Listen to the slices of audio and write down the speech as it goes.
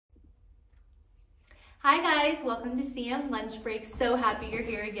Hi guys, welcome to CM Lunch Break. So happy you're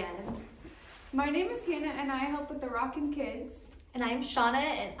here again. My name is Hannah and I help with the Rockin' Kids. And I'm Shauna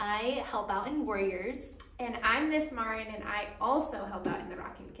and I help out in Warriors. And I'm Miss Marin and I also help out in the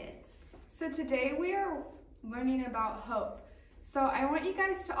Rockin' Kids. So today we are learning about hope. So I want you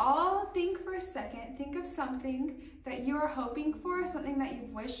guys to all think for a second, think of something that you are hoping for, something that you've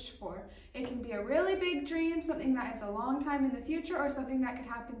wished for. It can be a really big dream, something that is a long time in the future, or something that could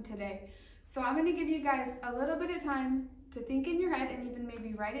happen today. So I'm going to give you guys a little bit of time to think in your head and even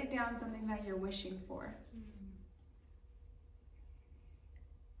maybe write it down, something that you're wishing for.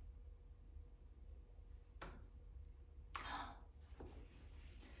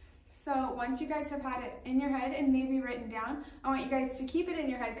 So once you guys have had it in your head and maybe written down, I want you guys to keep it in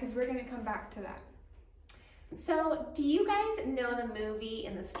your head because we're going to come back to that. So do you guys know the movie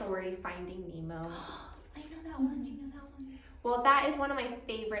and the story Finding Nemo? I know that one. Do you know that one? Well, that is one of my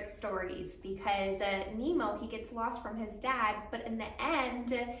favorite stories because Nemo, he gets lost from his dad, but in the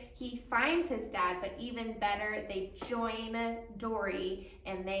end, he finds his dad, but even better, they join Dory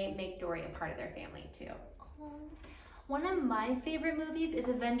and they make Dory a part of their family too. One of my favorite movies is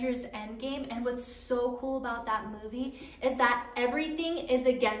Avengers Endgame, and what's so cool about that movie is that everything is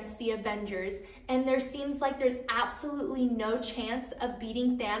against the Avengers, and there seems like there's absolutely no chance of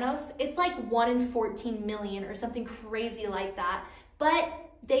beating Thanos. It's like 1 in 14 million or something crazy like that, but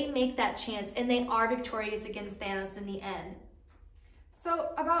they make that chance, and they are victorious against Thanos in the end. So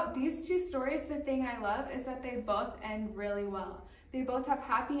about these two stories, the thing I love is that they both end really well. They both have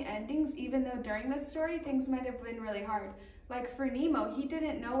happy endings, even though during this story, things might have been really hard. Like for Nemo, he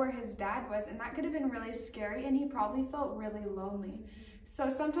didn't know where his dad was, and that could have been really scary, and he probably felt really lonely. So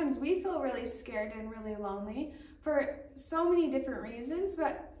sometimes we feel really scared and really lonely for so many different reasons,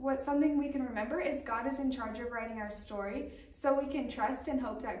 but something we can remember is God is in charge of writing our story, so we can trust and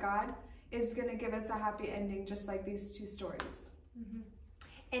hope that God is going to give us a happy ending, just like these two stories.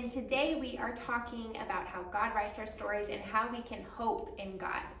 And today we are talking about how God writes our stories and how we can hope in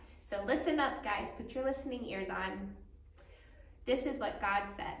God. So listen up, guys. Put your listening ears on. This is what God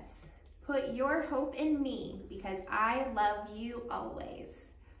says. Put your hope in me because I love you always.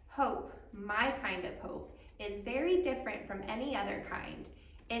 Hope, my kind of hope, is very different from any other kind.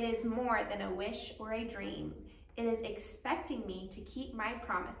 It is more than a wish or a dream. It is expecting me to keep my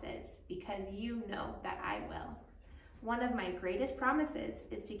promises because you know that I will. One of my greatest promises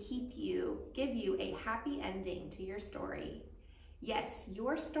is to give you a happy ending to your story. Yes,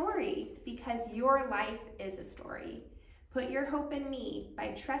 your story, because your life is a story. Put your hope in me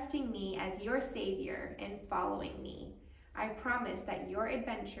by trusting me as your Savior and following me. I promise that your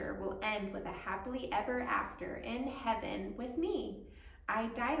adventure will end with a happily ever after in heaven with me. I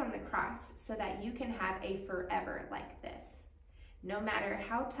died on the cross so that you can have a forever like this. No matter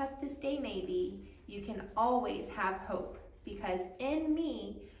how tough this day may be, you can always have hope because in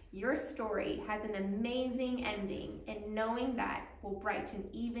me, your story has an amazing ending, and knowing that will brighten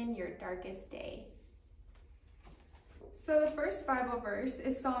even your darkest day. So the first Bible verse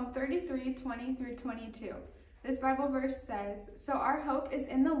is Psalm 33:20-22. This Bible verse says, "So our hope is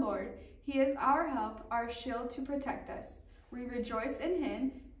in the Lord. He is our help, our shield to protect us. We rejoice in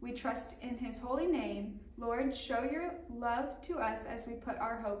him. We trust in his holy name. Lord, show your love to us as we put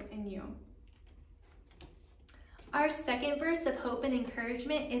our hope in you." Our second verse of hope and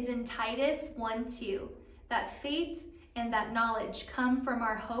encouragement is in Titus 1:2, that faith and that knowledge come from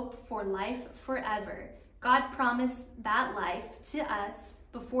our hope for life forever. God promised that life to us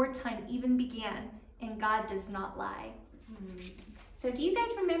before time even began, and God does not lie. So do you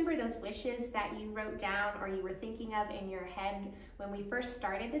guys remember those wishes that you wrote down or you were thinking of in your head when we first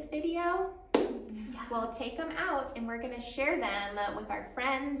started this video? Yeah. Well, take them out and we're going to share them with our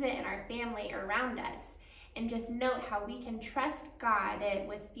friends and our family around us. And just note how we can trust God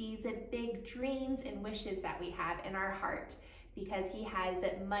with these big dreams and wishes that we have in our heart because he has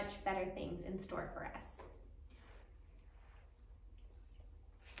much better things in store for us.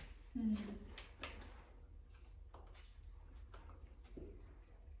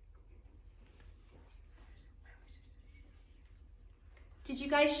 Did you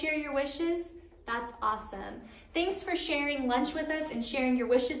guys share your wishes? That's awesome. Thanks for sharing lunch with us and sharing your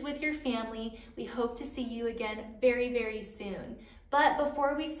wishes with your family. We hope to see you again very, very soon. But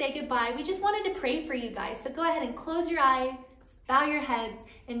before we say goodbye, we just wanted to pray for you guys. So go ahead and close your eyes, bow your heads,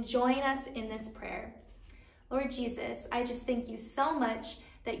 and join us in this prayer. Lord Jesus, I just thank you so much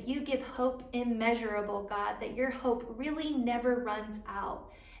that you give hope immeasurable, God, that your hope really never runs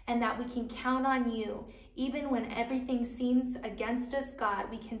out, and that we can count on you. Even when everything seems against us,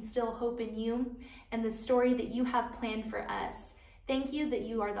 God, we can still hope in you and the story that you have planned for us. Thank you that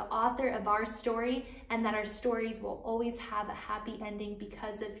you are the author of our story and that our stories will always have a happy ending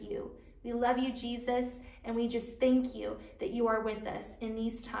because of you. We love you, Jesus, and we just thank you that you are with us in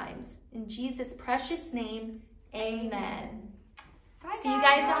these times. In Jesus' precious name, amen. Bye, See you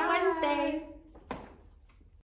guys on Bye. Wednesday.